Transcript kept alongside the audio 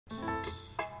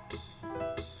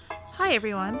Hi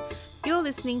everyone, you're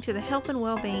listening to the Health and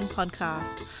Wellbeing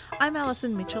Podcast. I'm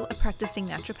Alison Mitchell, a practicing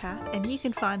naturopath, and you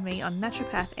can find me on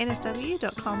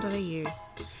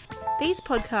naturopathnsw.com.au. These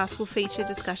podcasts will feature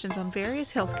discussions on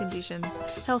various health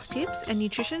conditions, health tips and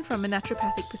nutrition from a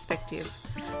naturopathic perspective.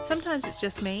 Sometimes it's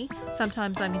just me,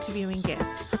 sometimes I'm interviewing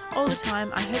guests. All the time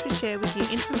I hope to share with you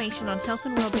information on health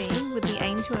and wellbeing with the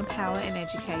aim to empower and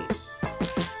educate.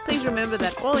 Please remember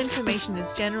that all information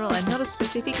is general and not a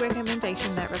specific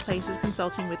recommendation that replaces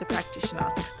consulting with a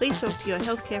practitioner. Please talk to your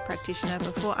healthcare practitioner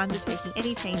before undertaking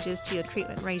any changes to your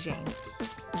treatment regime.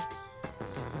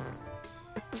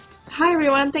 Hi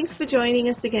everyone, thanks for joining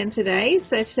us again today.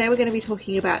 So today we're going to be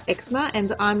talking about eczema,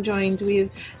 and I'm joined with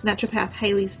naturopath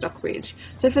Hayley Stockbridge.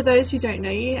 So for those who don't know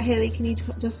you, Hayley, can you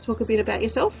just talk a bit about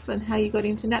yourself and how you got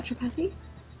into naturopathy?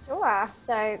 Sure.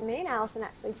 So me and Alison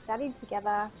actually studied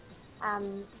together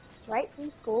straight from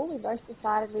school. We both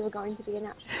decided we were going to be a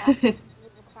naturopath when we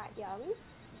were quite young,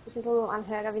 which is a little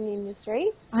unheard of in the industry.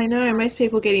 I know, most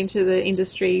people get into the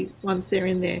industry once they're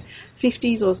in their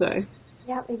 50s or so.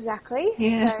 Yep, exactly.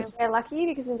 Yeah. So we're lucky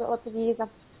because we've got lots of years of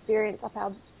experience up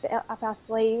our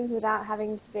sleeves without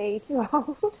having to be too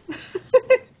old.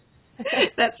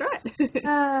 That's right.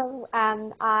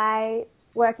 I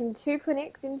work in 2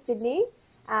 clinics in Sydney,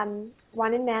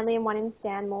 one in Manly and one in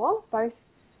Stanmore, both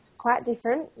quite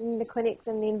different in the clinics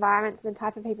and the environments and the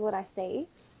type of people that I see.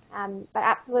 But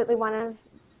absolutely one of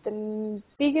the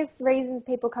biggest reasons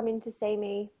people come in to see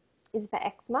me is for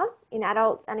eczema in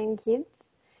adults and in kids.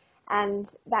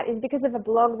 And that is because of a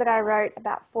blog that I wrote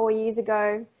about 4 years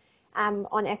ago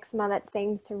on eczema that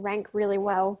seems to rank really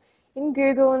well in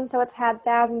Google. And so it's had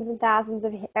thousands and thousands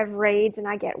of reads, and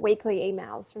I get weekly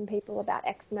emails from people about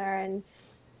eczema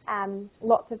and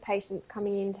lots of patients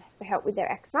coming in for help with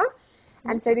their eczema.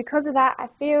 And so because of that, I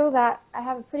feel that I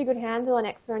have a pretty good handle on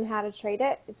eczema and how to treat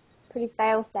it. It's pretty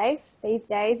fail-safe these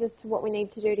days as to what we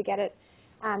need to do to get it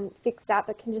fixed up.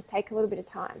 It can just take a little bit of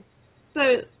time.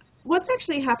 So what's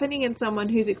actually happening in someone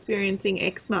who's experiencing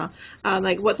eczema?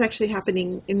 What's actually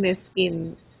happening in their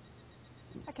skin?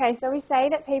 Okay, so we say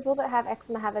that people that have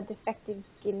eczema have a defective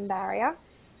skin barrier.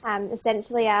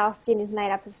 Essentially, our skin is made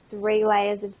up of 3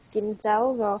 layers of skin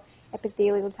cells or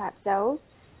epithelial type cells.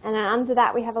 And then under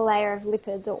that, we have a layer of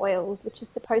lipids or oils, which is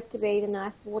supposed to be the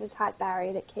nice watertight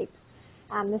barrier that keeps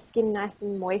the skin nice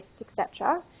and moist,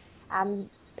 etc.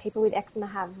 People with eczema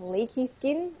have leaky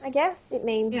skin, I guess. It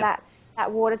means that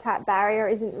watertight barrier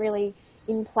isn't really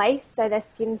in place, so their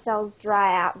skin cells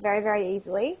dry out very, very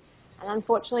easily. And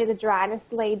unfortunately, the dryness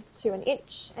leads to an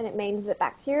itch, and it means that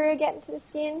bacteria get into the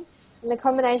skin. And the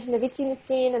combination of itching the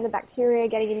skin and the bacteria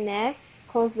getting in there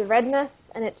causes the redness,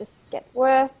 and it just gets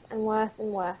worse and worse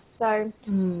and worse. So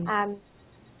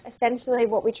essentially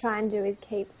what we try and do is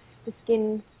keep the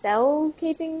skin cells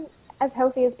keeping as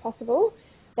healthy as possible.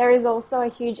 There is also a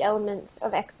huge element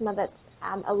of eczema that's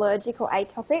allergic or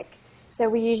atopic. So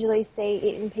we usually see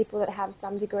it in people that have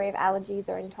some degree of allergies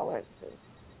or intolerances.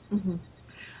 Mm-hmm.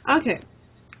 Okay,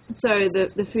 so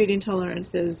the food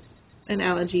intolerances and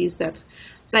allergies, that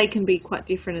they can be quite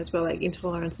different as well, like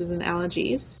intolerances and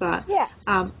allergies. But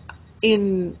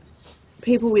in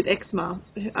people with eczema,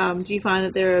 do you find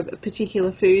that there are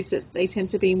particular foods that they tend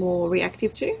to be more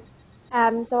reactive to?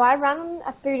 So I run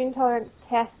a food intolerance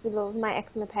test with all of my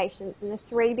eczema patients, and the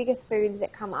 3 biggest foods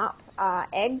that come up are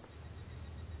eggs,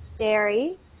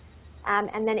 dairy,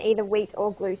 and then either wheat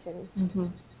or gluten. Mm-hmm.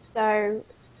 So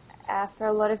for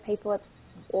a lot of people, it's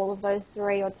all of those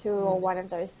 3 or 2 or one of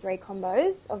those 3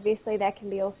 combos. Obviously, there can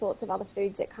be all sorts of other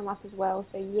foods that come up as well.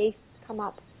 So yeasts come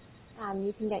up.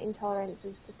 You can get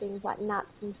intolerances to things like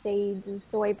nuts and seeds and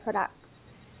soy products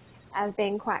as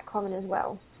being quite common as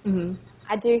well. Mm-hmm.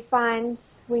 I do find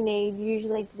we need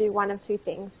usually to do one of 2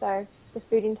 things. So the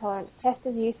food intolerance test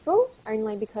is useful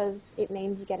only because it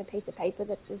means you get a piece of paper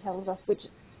that tells us which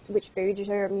food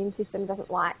your immune system doesn't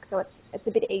like. So it's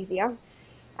a bit easier.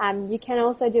 You can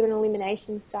also do an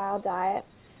elimination style diet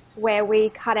where we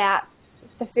cut out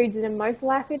the foods that are most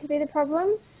likely to be the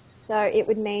problem. So it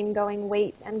would mean going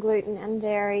wheat and gluten and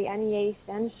dairy and yeast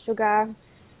and sugar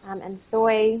and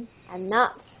soy and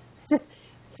nut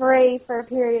free for a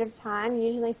period of time,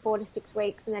 usually 4 to 6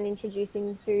 weeks, and then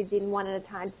introducing foods in one at a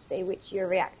time to see which you're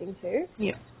reacting to.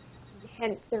 Yeah.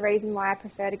 Hence the reason why I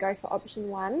prefer to go for option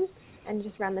 1 and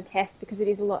just run the test, because it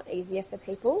is a lot easier for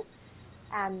people.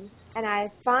 And I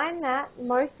find that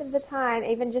most of the time,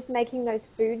 even just making those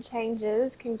food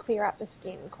changes can clear up the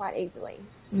skin quite easily.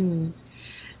 Mm.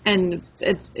 And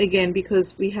it's, again,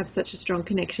 because we have such a strong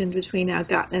connection between our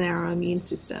gut and our immune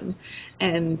system,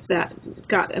 and that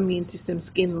gut immune system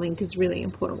skin link is really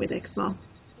important with eczema.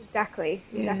 Exactly.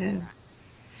 Yeah. Right.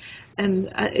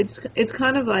 And it's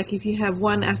kind of like if you have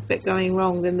one aspect going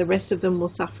wrong, then the rest of them will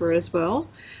suffer as well.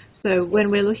 So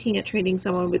when we're looking at treating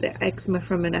someone with eczema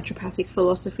from a naturopathic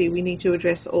philosophy, we need to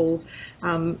address all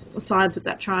sides of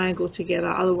that triangle together.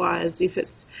 Otherwise, if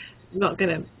it's not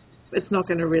going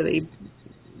to really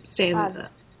stand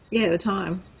the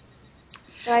time.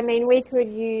 So I mean, we could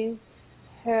use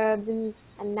herbs and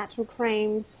natural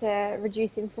creams to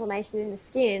reduce inflammation in the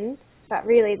skin, but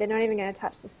really they're not even going to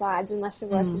touch the sides unless you're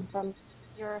working from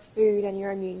your food and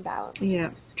your immune balance.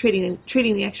 Yeah, treating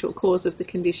the actual cause of the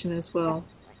condition as well.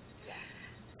 Yeah.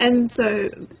 And so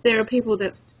there are people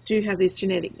that do have this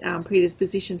genetic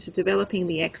predisposition to developing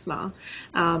the eczema,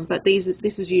 but this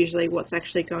is usually what's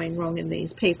actually going wrong in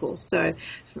these people. So,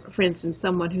 for instance,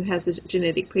 someone who has the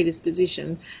genetic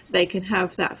predisposition, they can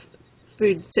have that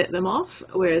food set them off,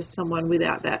 whereas someone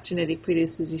without that genetic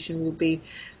predisposition would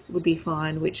be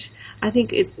fine. Which I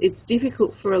think it's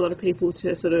difficult for a lot of people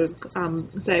to sort of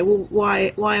say, well,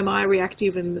 why am I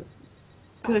reactive and the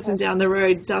person down the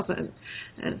road doesn't?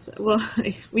 And so, well,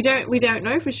 we don't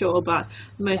know for sure, but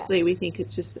mostly we think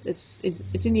it's just it's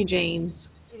in your genes.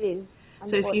 It is.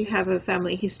 So if you have a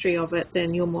family history of it,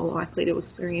 then you're more likely to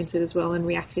experience it as well and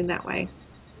react in that way.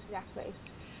 Exactly.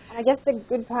 And I guess the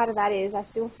good part of that is I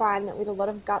still find that with a lot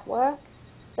of gut work,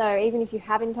 so even if you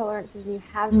have intolerances and you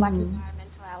have like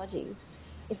environmental allergies,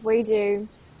 if we do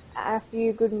a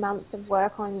few good months of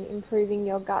work on improving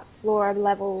your gut flora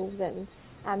levels and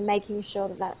making sure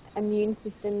that immune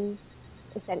system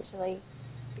essentially,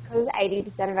 because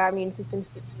 80% of our immune system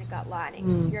sits in the gut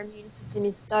lining, if your immune system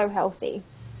is so healthy,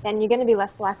 then you're going to be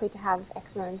less likely to have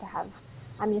eczema and to have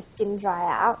your skin dry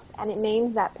out. And it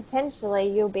means that potentially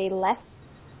you'll be less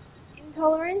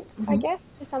intolerant, I guess,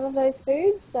 to some of those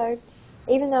foods. So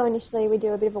even though initially we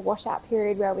do a bit of a washout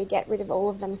period where we get rid of all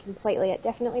of them completely, it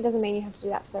definitely doesn't mean you have to do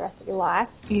that for the rest of your life.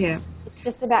 Yeah. It's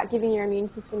just about giving your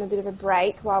immune system a bit of a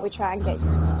break while we try and get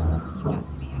your immune system and your gut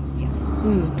to be healthier.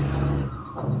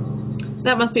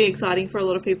 That must be exciting for a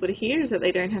lot of people to hear, is that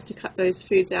they don't have to cut those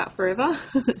foods out forever.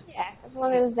 Yeah, as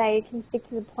long as they can stick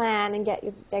to the plan and get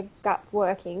their guts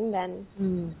working, then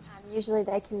usually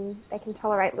they can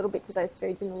tolerate little bits of those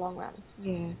foods in the long run.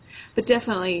 Yeah, but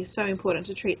definitely so important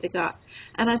to treat the gut.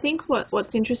 And I think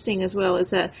what's interesting as well is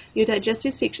that your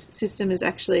digestive system is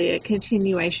actually a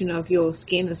continuation of your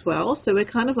skin as well. So we're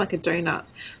kind of like a donut,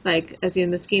 like as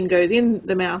in the skin goes in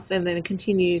the mouth and then it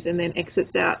continues and then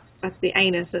exits out at the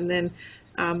anus, and then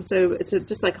so it's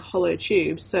just like a hollow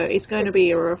tube. So it's going to be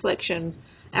a reflection.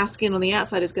 Our skin on the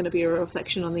outside is going to be a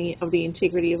reflection of the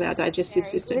integrity of our digestive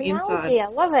system inside. I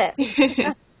love it.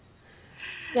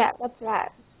 Yeah, that's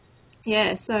right.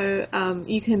 Yeah, so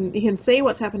you can see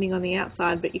what's happening on the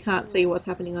outside, but you can't see what's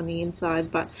happening on the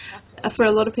inside. But for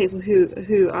a lot of people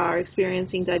who are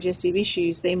experiencing digestive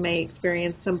issues, they may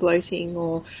experience some bloating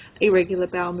or irregular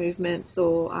bowel movements,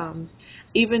 or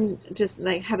even just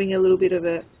like having a little bit of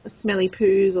a smelly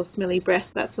poos or smelly breath,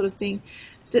 that sort of thing.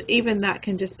 Even that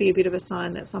can just be a bit of a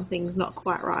sign that something's not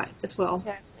quite right as well.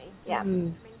 Certainly, yeah. I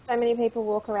mean, so many people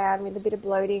walk around with a bit of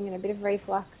bloating and a bit of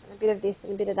reflux and a bit of this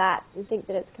and a bit of that and think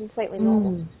that it's completely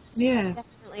normal. Yeah. But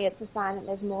definitely it's a sign that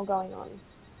there's more going on.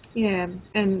 Yeah,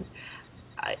 and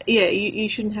you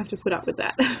shouldn't have to put up with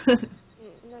that.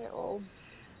 Not at all.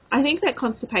 I think that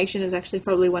constipation is actually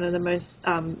probably one of the most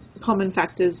common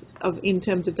factors in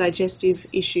terms of digestive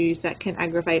issues that can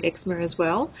aggravate eczema as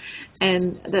well,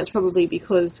 and that's probably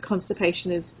because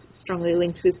constipation is strongly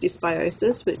linked with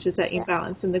dysbiosis, which is that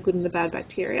imbalance in the good and the bad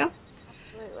bacteria.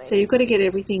 Absolutely. So you've got to get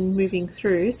everything moving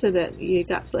through so that your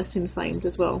gut's less inflamed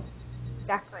as well.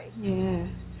 Exactly. Yeah.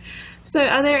 So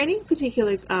are there any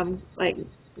particular like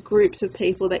groups of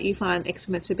people that you find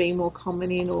eczema to be more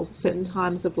common in, or certain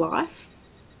times of life?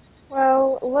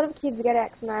 Well, a lot of kids get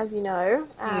eczema, as you know,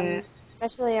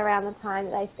 especially around the time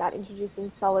that they start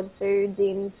introducing solid foods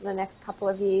in for the next couple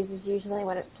of years is usually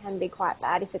when it can be quite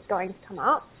bad if it's going to come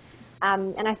up.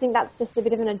 And I think that's just a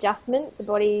bit of an adjustment. The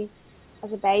body,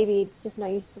 as a baby, it's just not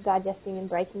used to digesting and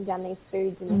breaking down these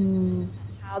foods, and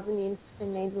a child's immune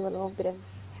system needs a little bit of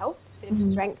help, a bit of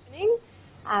strengthening.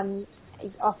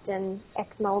 Often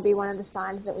eczema will be one of the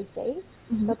signs that we see.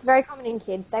 So it's very common in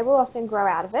kids. They will often grow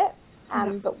out of it.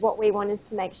 But what we want is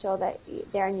to make sure that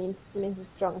their immune system is as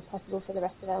strong as possible for the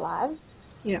rest of their lives.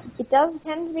 Yeah. It does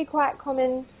tend to be quite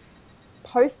common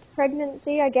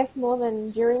post-pregnancy, I guess, more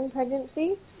than during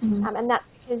pregnancy. And that's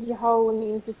because your whole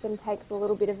immune system takes a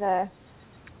little bit of a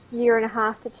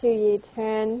 1.5 to 2 year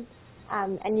turn,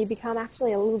 and you become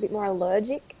actually a little bit more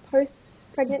allergic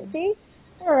post-pregnancy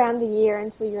for around a year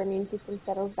until your immune system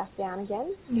settles back down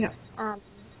again. Yeah.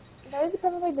 Those are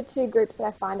probably the two groups that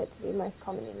I find it to be most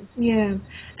common in. Yeah,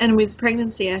 and with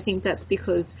pregnancy, I think that's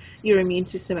because your immune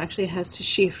system actually has to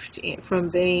shift from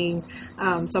being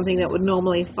something that would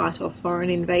normally fight off foreign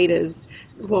invaders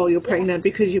while you're pregnant,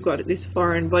 because you've got this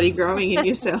foreign body growing in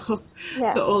yourself, Yeah.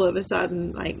 to all of a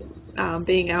sudden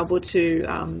being able to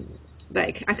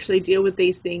actually deal with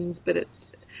these things, but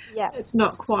it's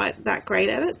not quite that great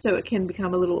at it, so it can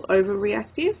become a little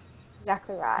overreactive.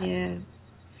 Exactly right. Yeah.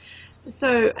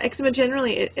 So eczema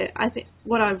generally, I think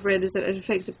what I've read is that it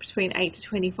affects between 8 to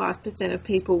 25% of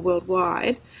people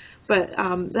worldwide, but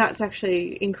that's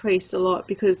actually increased a lot,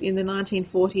 because in the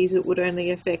 1940s it would only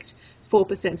affect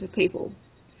 4% of people.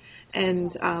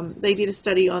 And they did a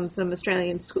study on some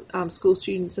Australian school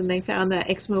students, and they found that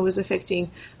eczema was affecting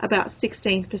about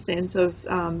 16%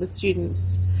 of the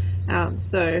students.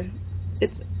 So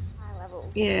it's High levels.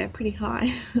 pretty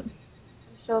high. I'm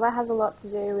sure that has a lot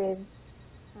to do with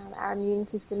our immune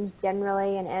systems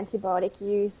generally, and antibiotic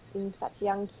use in such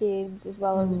young kids, as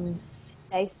well as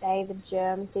they say the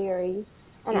germ theory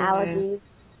and allergies,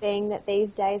 being that these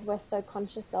days we're so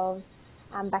conscious of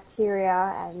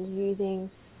bacteria and using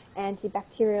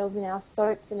antibacterials in our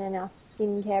soaps and in our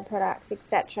skincare products,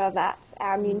 etc., that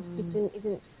our immune system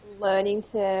isn't learning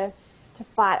to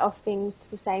fight off things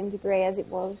to the same degree as it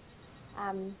was.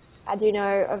 I do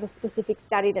know of a specific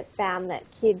study that found that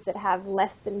kids that have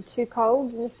less than 2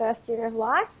 colds in the first year of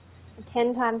life are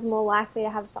 10 times more likely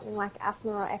to have something like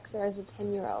asthma or eczema as a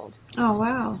 10-year-old. Oh,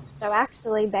 wow. So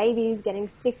actually babies getting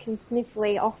sick and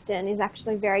sniffly often is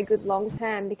actually very good long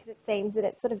term, because it seems that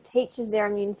it sort of teaches their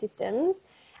immune systems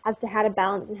as to how to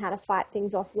balance and how to fight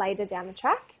things off later down the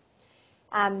track.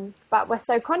 But we're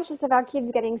so conscious of our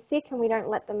kids getting sick, and we don't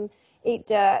let them eat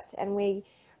dirt, and we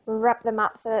wrap them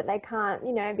up so that they can't,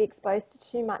 be exposed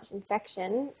to too much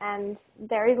infection. And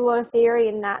there is a lot of theory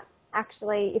in that,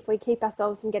 actually, if we keep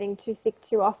ourselves from getting too sick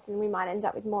too often, we might end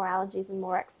up with more allergies and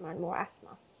more eczema and more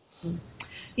asthma.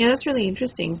 Yeah, that's really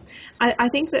interesting. I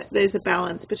think that there's a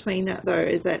balance between that, though,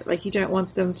 is that you don't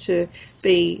want them to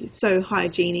be so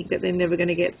hygienic that they're never going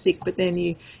to get sick, but then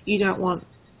you don't want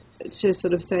to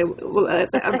sort of say, well,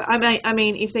 I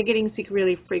mean, if they're getting sick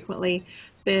really frequently,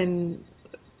 then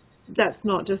that's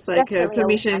not just a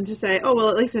permission to say, oh, well,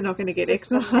 at least they're not going to get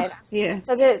eczema. Yeah.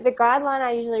 So the guideline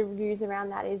I usually use around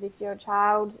that is, if your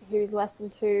child who's less than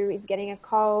 2 is getting a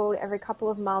cold every couple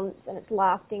of months and it's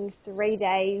lasting 3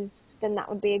 days, then that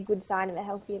would be a good sign of a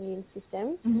healthy immune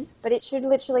system. Mm-hmm. But it should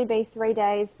literally be 3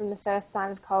 days from the first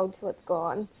sign of cold till it's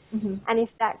gone. Mm-hmm. And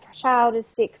if that child is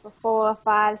sick for 4,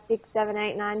 5, 6, 7,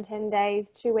 8, 9, 10 days,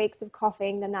 2 weeks of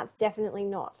coughing, then that's definitely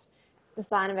not the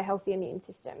sign of a healthy immune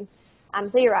system.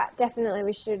 So you're right, definitely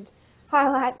we should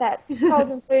highlight that cold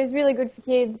and flu is really good for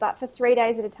kids, but for 3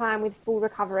 days at a time with full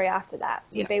recovery after that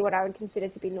would be what I would consider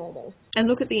to be normal. And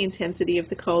look at the intensity of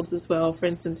the colds as well. For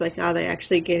instance, are they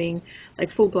actually getting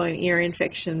full-blown ear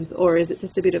infections, or is it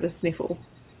just a bit of a sniffle?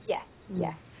 Yes,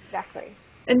 exactly.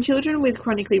 And children with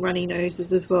chronically runny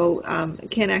noses as well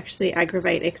can actually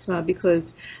aggravate eczema,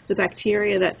 because the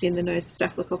bacteria that's in the nose,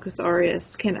 Staphylococcus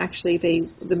aureus, can actually be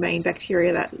the main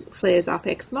bacteria that flares up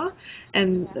eczema.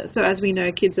 And so, as we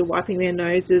know, kids are wiping their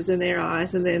noses and their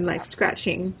eyes and then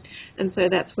scratching. And so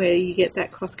that's where you get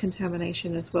that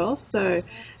cross-contamination as well. So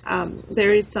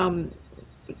there is some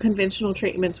conventional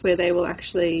treatments where they will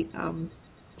actually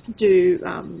do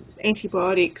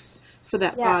antibiotics for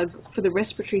that bug, for the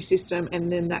respiratory system, and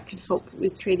then that can help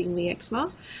with treating the eczema.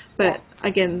 But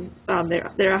again,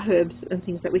 there are herbs and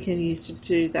things that we can use to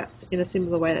do that in a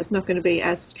similar way. That's not going to be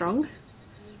as strong.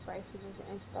 Bracing is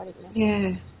an antibiotic method.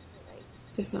 Yeah,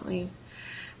 definitely.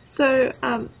 So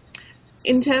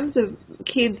in terms of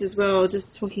kids as well,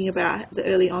 just talking about the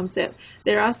early onset,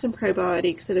 there are some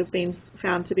probiotics that have been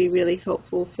found to be really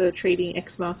helpful for treating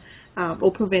eczema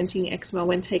or preventing eczema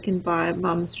when taken by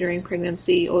mums during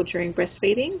pregnancy or during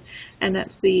breastfeeding, and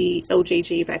that's the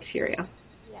LGG bacteria.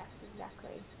 Yes,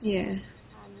 exactly. Yeah.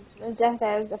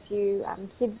 There's a few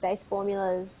kids-based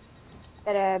formulas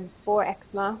that are for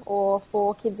eczema or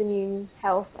for kids' immune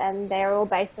health, and they're all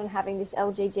based on having this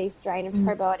LGG strain of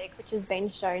probiotic, which has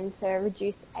been shown to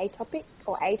reduce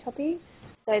atopy,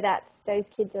 so that those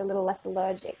kids are a little less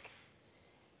allergic.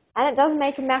 And it does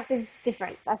make a massive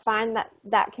difference. I find that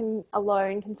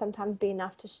alone can sometimes be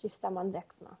enough to shift someone's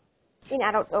eczema in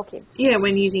adults or kids. Yeah,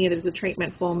 when using it as a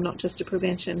treatment form, not just a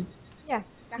prevention. Yeah,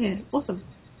 exactly. Yeah, awesome.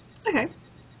 Okay.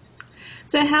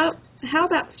 So how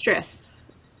about stress?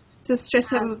 Does stress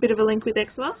have a bit of a link with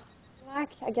eczema?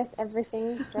 I guess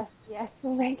everything, stress, yes,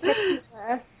 will make eczema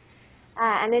worse.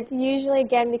 And it's usually,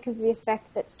 again, because of the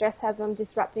effect that stress has on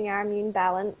disrupting our immune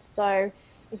balance. So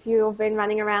if you've been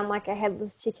running around like a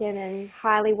headless chicken and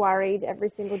highly worried every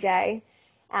single day,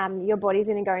 your body's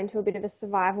going to go into a bit of a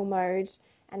survival mode,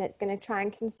 and it's going to try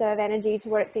and conserve energy to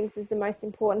what it thinks is the most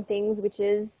important things, which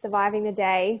is surviving the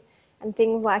day. And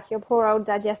things like your poor old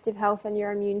digestive health and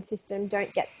your immune system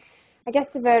don't get, I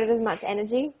guess, diverted as much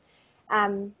energy,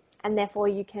 and therefore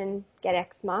you can get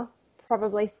eczema.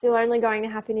 Probably still only going to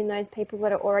happen in those people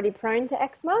that are already prone to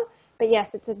eczema, but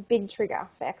yes, it's a big trigger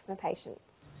for eczema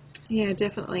patients. Yeah,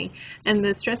 definitely. And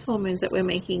the stress hormones that we're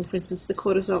making, for instance, the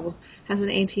cortisol, has an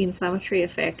anti-inflammatory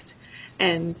effect.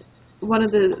 And one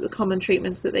of the common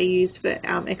treatments that they use for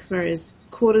eczema is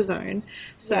cortisone.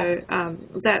 So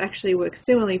that actually works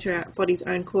similarly to our body's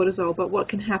own cortisol. But what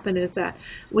can happen is that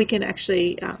we can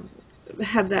actually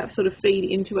have that sort of feed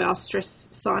into our stress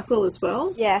cycle as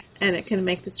well. Yes. And it can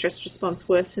make the stress response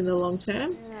worse in the long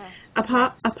term.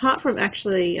 Yeah. Apart from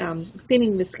actually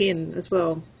thinning the skin as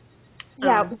well.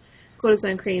 Yeah.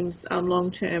 Cortisone creams long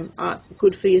term aren't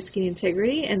good for your skin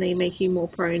integrity, and they make you more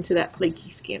prone to that flaky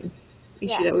skin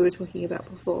issue that we were talking about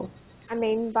before. I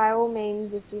mean, by all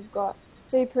means, if you've got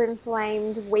super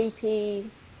inflamed,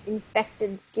 weepy,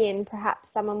 infected skin,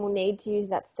 perhaps someone will need to use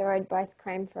that steroid-based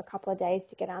cream for a couple of days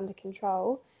to get under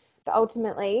control. But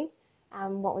ultimately,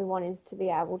 what we want is to be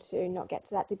able to not get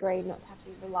to that degree, not to have to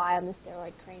rely on the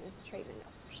steroid cream as a treatment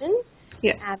option.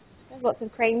 Yeah. There's lots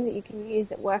of creams that you can use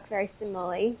that work very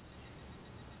similarly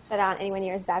that aren't anywhere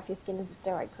near as bad for your skin as the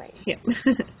steroid cream.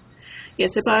 Yeah. Yeah,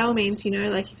 so by all means,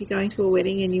 like if you're going to a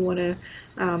wedding and you want to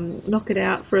knock it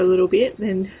out for a little bit,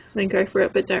 then go for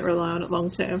it, but don't rely on it long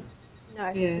term.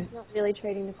 No, it's not really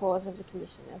treating the cause of the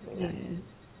condition, as we know. Yeah.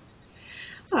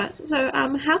 All right, so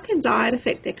how can diet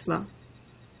affect eczema?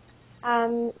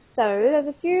 So there's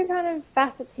a few kind of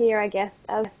facets here, I guess.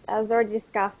 As already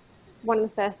discussed, one of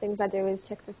the first things I do is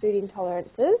check for food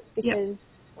intolerances, because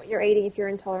what you're eating, if you're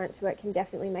intolerant to it, can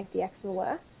definitely make the eczema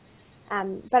worse.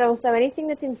 But also anything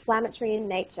that's inflammatory in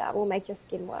nature will make your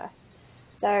skin worse.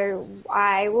 So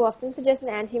I will often suggest an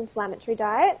anti-inflammatory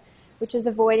diet, which is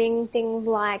avoiding things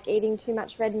like eating too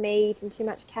much red meat and too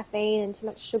much caffeine and too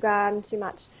much sugar and too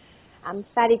much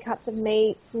fatty cuts of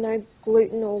meats, no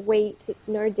gluten or wheat,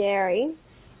 no dairy,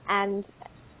 and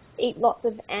eat lots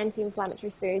of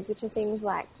anti-inflammatory foods, which are things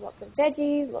like lots of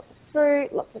veggies, lots of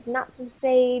fruit, lots of nuts and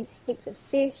seeds, heaps of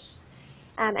fish.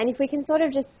 And if we can sort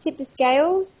of just tip the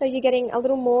scales, so you're getting a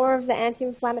little more of the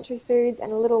anti-inflammatory foods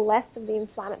and a little less of the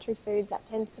inflammatory foods, that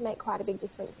tends to make quite a big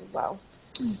difference as well.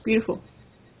 Beautiful.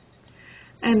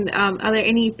 And are there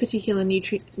any particular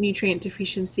nutrient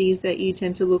deficiencies that you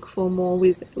tend to look for more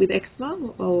with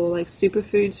eczema, or like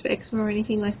superfoods for eczema or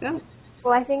anything like that?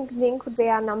 Well, I think zinc would be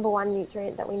our number one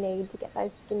nutrient that we need to get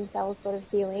those skin cells sort of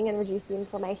healing and reduce the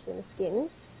inflammation in the skin.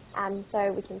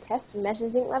 So we can test and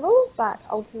measure zinc levels, but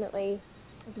ultimately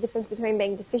there's a difference between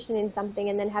being deficient in something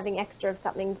and then having extra of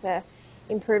something to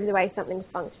improve the way something's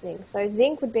functioning. So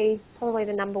zinc would be probably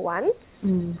the number one,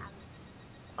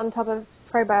 on top of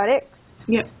probiotics.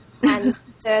 Yep. And the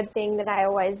third thing that I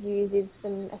always use is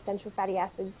some essential fatty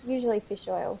acids, usually fish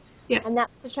oil. Yep. And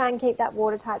that's to try and keep that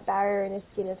watertight barrier in the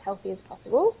skin as healthy as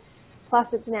possible.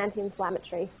 Plus it's an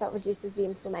anti-inflammatory, so it reduces the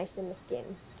inflammation in the skin.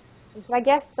 And so I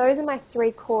guess those are my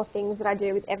three core things that I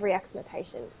do with every eczema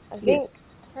patient. A zinc,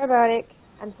 probiotic,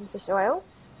 and some fish oil.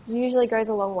 Usually goes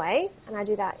a long way, and I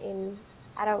do that in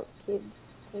adults, kids,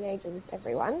 teenagers,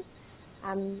 everyone.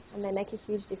 And they make a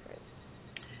huge difference.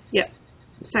 Yep.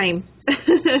 Same.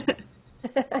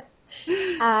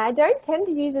 I don't tend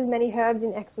to use as many herbs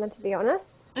in eczema, to be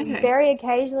honest. Okay. Very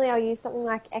occasionally I'll use something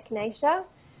like echinacea.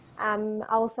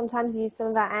 I'll sometimes use some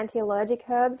of our anti-allergic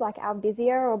herbs like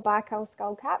albizia or baikal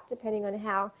skullcap, depending on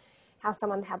how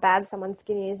bad someone's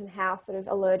skin is and how sort of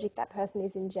allergic that person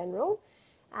is in general.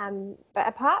 But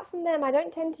apart from them, I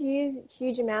don't tend to use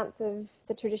huge amounts of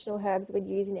the traditional herbs we'd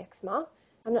use in eczema.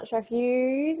 I'm not sure if you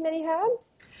use many herbs.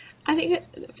 I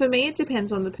think for me it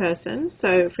depends on the person.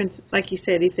 So, for instance, like you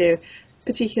said, if they're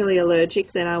particularly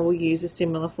allergic, then I will use a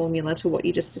similar formula to what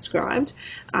you just described.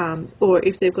 Or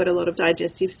if they've got a lot of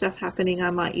digestive stuff happening,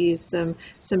 I might use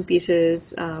some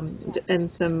bitters and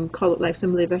some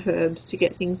liver herbs to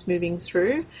get things moving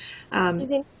through. Which is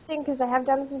interesting because they have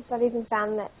done some studies and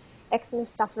found that eczema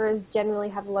sufferers generally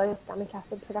have low stomach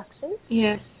acid production.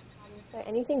 Yes. So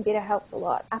anything bitter helps a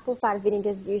lot. Apple cider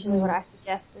vinegar is usually what I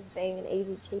suggest as being an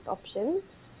easy, cheap option.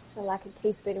 So like a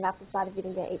teaspoon of apple cider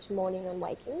vinegar each morning on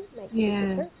waking makes a big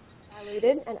difference.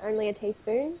 Diluted and only a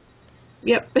teaspoon.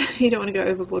 Yep, you don't want to go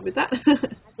overboard with that. I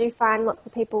do find lots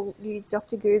of people use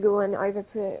Dr. Google and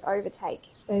overtake.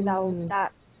 So they'll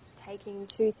start taking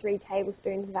 2-3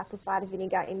 tablespoons of apple cider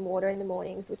vinegar in water in the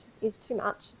mornings, which is too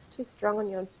much. It's too strong on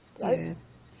your throat. Yeah.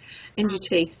 And your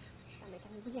teeth.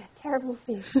 Yeah, terrible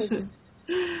fish.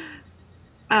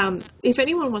 If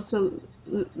anyone wants to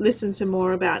listen to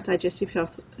more about digestive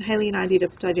health, Hayley and I did a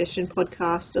digestion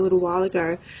podcast a little while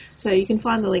ago, so you can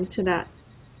find the link to that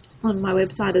on my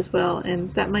website as well,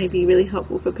 and that may be really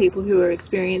helpful for people who are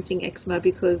experiencing eczema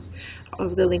because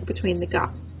of the link between the gut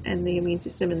and the immune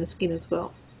system and the skin as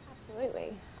well.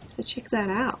 Absolutely. So check that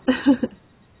out.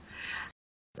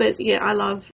 But yeah, I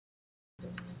love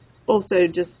also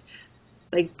just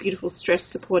like beautiful stress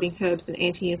supporting herbs and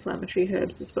anti-inflammatory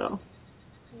herbs as well.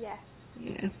 Yes.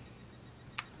 Yeah.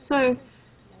 So,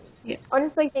 yeah. I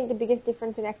honestly think the biggest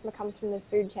difference in eczema comes from the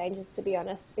food changes, to be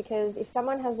honest, because if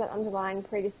someone has that underlying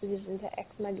predisposition to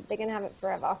eczema, they're going to have it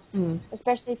forever,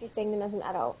 especially if you're seeing them as an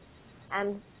adult.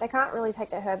 And they can't really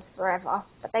take their herbs forever,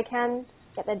 but they can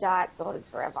get their diet sorted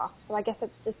forever. So I guess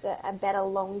it's just a better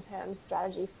long-term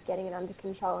strategy for getting it under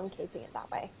control and keeping it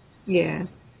that way. Yeah.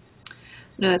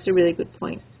 No, that's a really good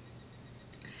point.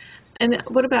 And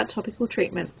what about topical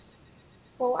treatments?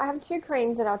 Well, I have 2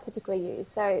 creams that I'll typically use.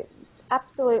 So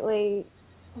actually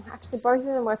both of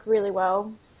them work really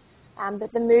well.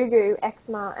 But the Mugu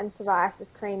eczema and psoriasis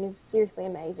cream is seriously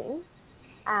amazing.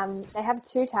 They have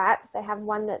 2 types. They have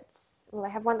one that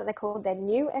they call their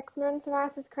new eczema and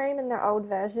psoriasis cream and their old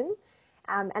version.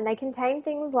 And they contain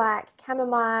things like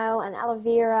chamomile and aloe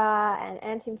vera and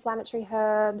anti-inflammatory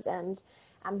herbs and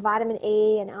vitamin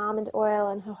E and almond oil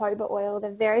and jojoba oil. They're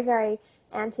very, very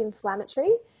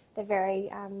anti-inflammatory. They're very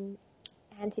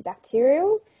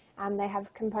antibacterial. They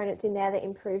have components in there that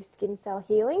improve skin cell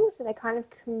healing. So they kind of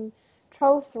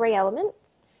control 3 elements.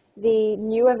 The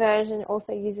newer version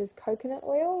also uses coconut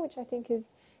oil, which I think is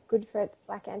good for its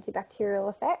like antibacterial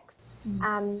effects.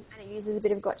 And it uses a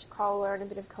bit of goji kola and a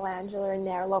bit of calendula in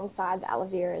there alongside the aloe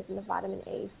veras and the vitamin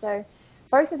E. So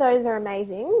both of those are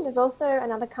amazing. There's also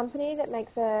another company that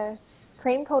makes a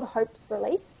cream called Hope's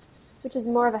Relief, which is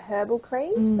more of a herbal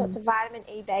cream. So it's a vitamin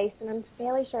E base, and I'm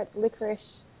fairly sure it's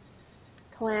licorice,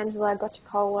 calendula, goji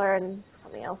kola, and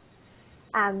something else.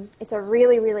 It's a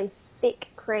really, really thick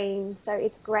cream, so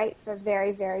it's great for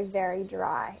very, very, very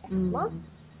dry eczema.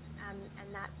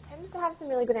 And that tends to have some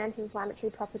really good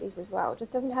anti-inflammatory properties as well. It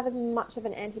just doesn't have as much of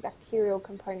an antibacterial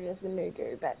component as the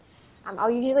Mugu, but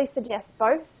I'll usually suggest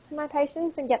both to my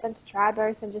patients and get them to try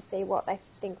both and just see what they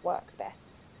think works best.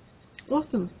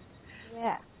 Awesome.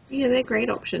 Yeah. Yeah, they're great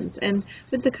options. And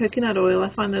with the coconut oil, I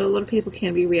find that a lot of people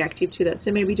can be reactive to that.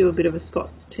 So maybe do a bit of a spot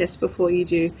test before you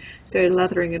do go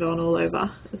lathering it on all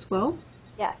over as well.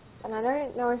 Yes, and I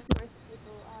don't know if most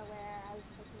people are aware as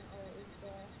coconut oil is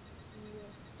the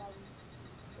newest thing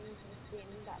for the skin,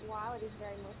 but while it is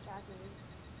very moisturising,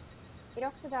 it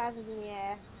oxidises in the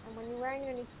air, and when you're wearing it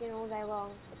on your skin all day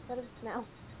long, it sort of smells.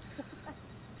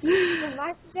 So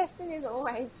my suggestion is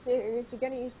always if you're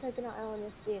going to use coconut oil on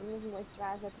your skin as a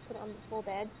moisturiser, to put it on before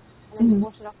bed and then to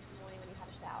wash it off in the morning when you've had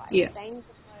a shower. It stains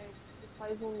the clothes. Your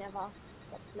clothes will never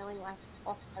stop smelling like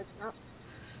off coconut.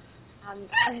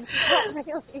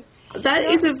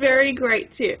 That is a very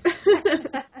great tip.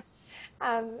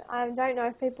 I don't know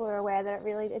if people are aware that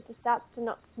it just starts to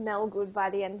not smell good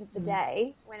by the end of the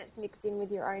day when it's mixed in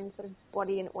with your own sort of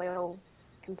body and oil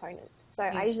components. So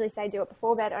I usually say do it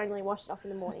before bed, only wash it off in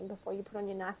the morning before you put on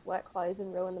your nice work clothes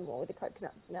and ruin them all with a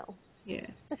coconut smell. Yeah.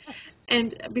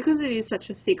 And because it is such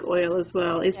a thick oil as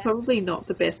well, it's probably not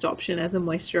the best option as a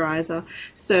moisturiser.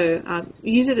 So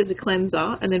use it as a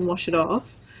cleanser and then wash it off,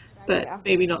 but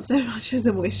maybe not so much as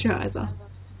a moisturiser.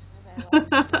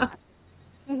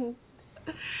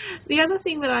 The other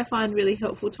thing that I find really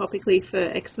helpful topically for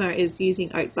eczema is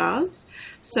using oat baths.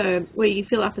 So where you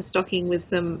fill up a stocking with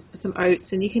some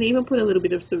oats, and you can even put a little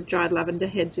bit of sort of dried lavender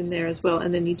heads in there as well,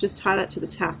 and then you just tie that to the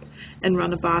tap and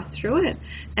run a bath through it.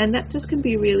 And that just can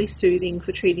be really soothing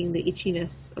for treating the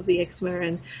itchiness of the eczema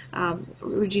and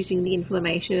reducing the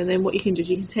inflammation. And then what you can do is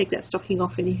you can take that stocking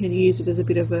off and you can use it as a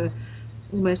bit of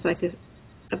almost like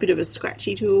a bit of a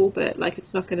scratchy tool, but like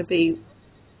it's not going to be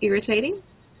irritating.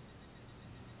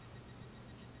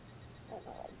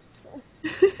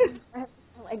 My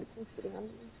legs are sitting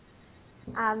under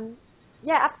me.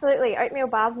 Yeah, absolutely. Oatmeal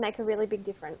baths make a really big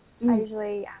difference. I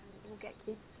usually will get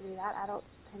kids to do that. Adults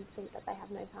tend to think that they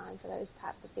have no time for those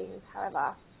types of things.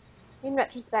 However, in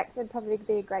retrospect, it'd probably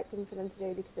be a great thing for them to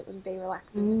do because it would be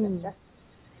relaxing but stressful at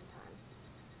the same time.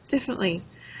 Definitely.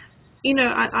 You know,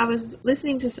 I was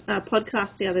listening to a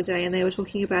podcast the other day and they were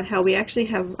talking about how we actually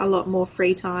have a lot more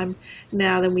free time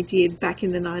now than we did back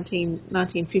in the 1950s,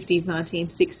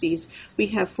 1960s. We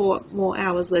have 4 more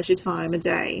hours leisure time a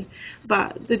day.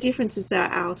 But the difference is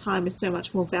that our time is so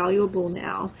much more valuable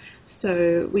now.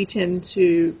 So we tend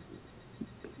to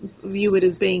view it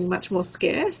as being much more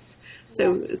scarce.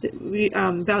 So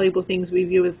valuable things we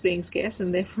view as being scarce,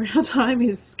 and therefore our time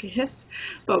is scarce,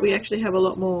 but we actually have a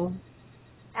lot more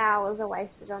hours are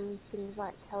wasted on things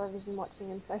like television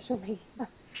watching and social media.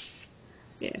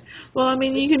 Yeah. Well, I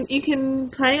mean, you can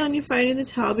play on your phone in the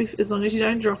tub as long as you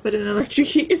don't drop it and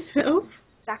electrocute yourself.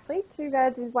 Exactly. 2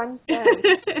 birds with 1 stone.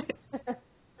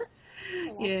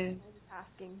 Yeah.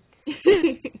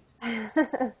 Multitasking.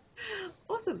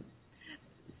 Awesome.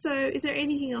 So, is there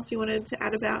anything else you wanted to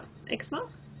add about eczema?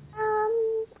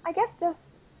 I guess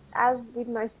just as with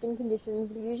most skin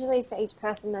conditions, usually for each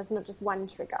person there's not just one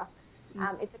trigger.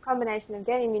 It's a combination of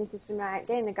getting the immune system right,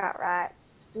 getting the gut right,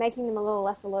 making them a little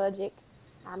less allergic,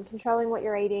 controlling what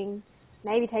you're eating,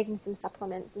 maybe taking some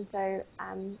supplements. And so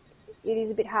it is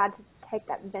a bit hard to take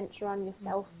that venture on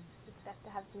yourself. It's best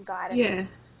to have some guidance. Yeah.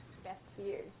 Best for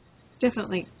you.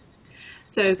 Definitely.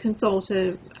 So consult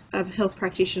a health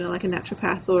practitioner like a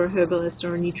naturopath or a herbalist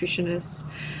or a nutritionist,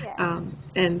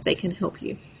 and they can help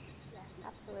you. Yes,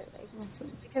 absolutely.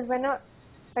 Awesome. Because we're not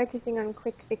focusing on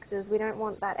quick fixes. We don't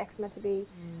want that eczema to be,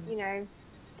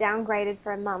 downgraded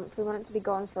for a month. We want it to be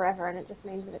gone forever, and it just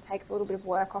means that it takes a little bit of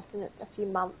work. Often it's a few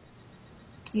months.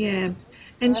 Yeah,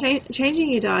 and changing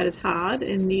your diet is hard,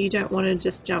 and you don't want to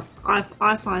just jump.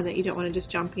 I find that you don't want to just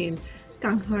jump in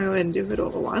gung-ho and do it all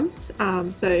at once.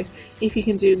 So if you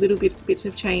can do little bits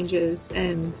of changes,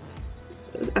 and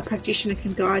a practitioner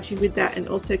can guide you with that and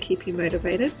also keep you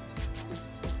motivated.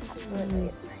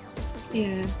 Absolutely.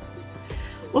 Yeah.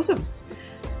 Awesome.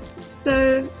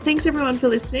 So thanks everyone for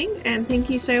listening, and thank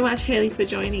you so much, Hayley, for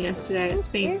joining us today. It's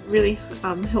been really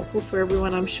helpful for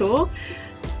everyone, I'm sure.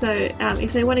 So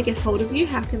if they want to get hold of you,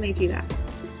 how can they do that?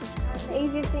 The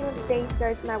easiest thing would be to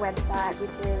go to my website, which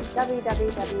is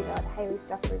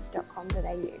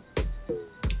www.hayleystockbridge.com.au.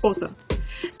 Awesome.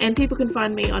 And people can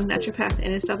find me on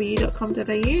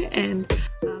naturopathnSW.com.au, and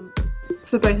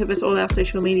for both of us, all our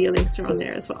social media links are on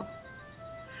there as well.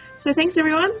 So thanks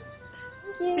everyone.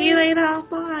 Thank you. See you later.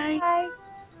 Bye. Bye.